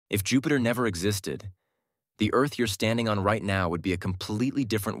If Jupiter never existed, the Earth you're standing on right now would be a completely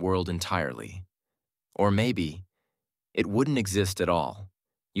different world entirely. Or maybe it wouldn't exist at all.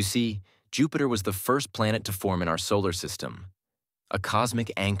 You see, Jupiter was the first planet to form in our solar system, a cosmic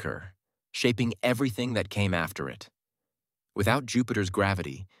anchor, shaping everything that came after it. Without Jupiter's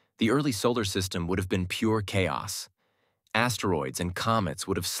gravity, the early solar system would have been pure chaos. Asteroids and comets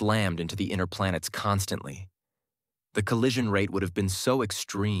would have slammed into the inner planets constantly. The collision rate would have been so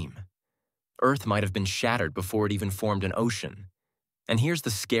extreme. Earth might have been shattered before it even formed an ocean. And here's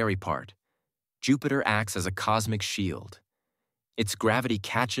the scary part. Jupiter acts as a cosmic shield. Its gravity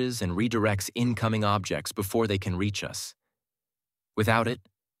catches and redirects incoming objects before they can reach us. Without it,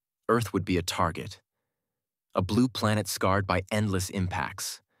 Earth would be a target. A blue planet scarred by endless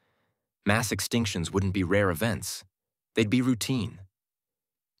impacts. Mass extinctions wouldn't be rare events. They'd be routine.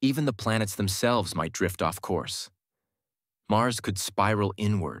 Even the planets themselves might drift off course. Mars could spiral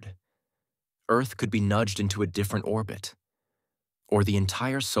inward. Earth could be nudged into a different orbit. Or the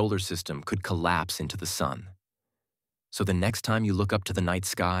entire solar system could collapse into the sun. So the next time you look up to the night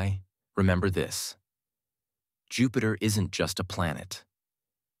sky, remember this. Jupiter isn't just a planet.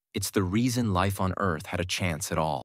 It's the reason life on Earth had a chance at all.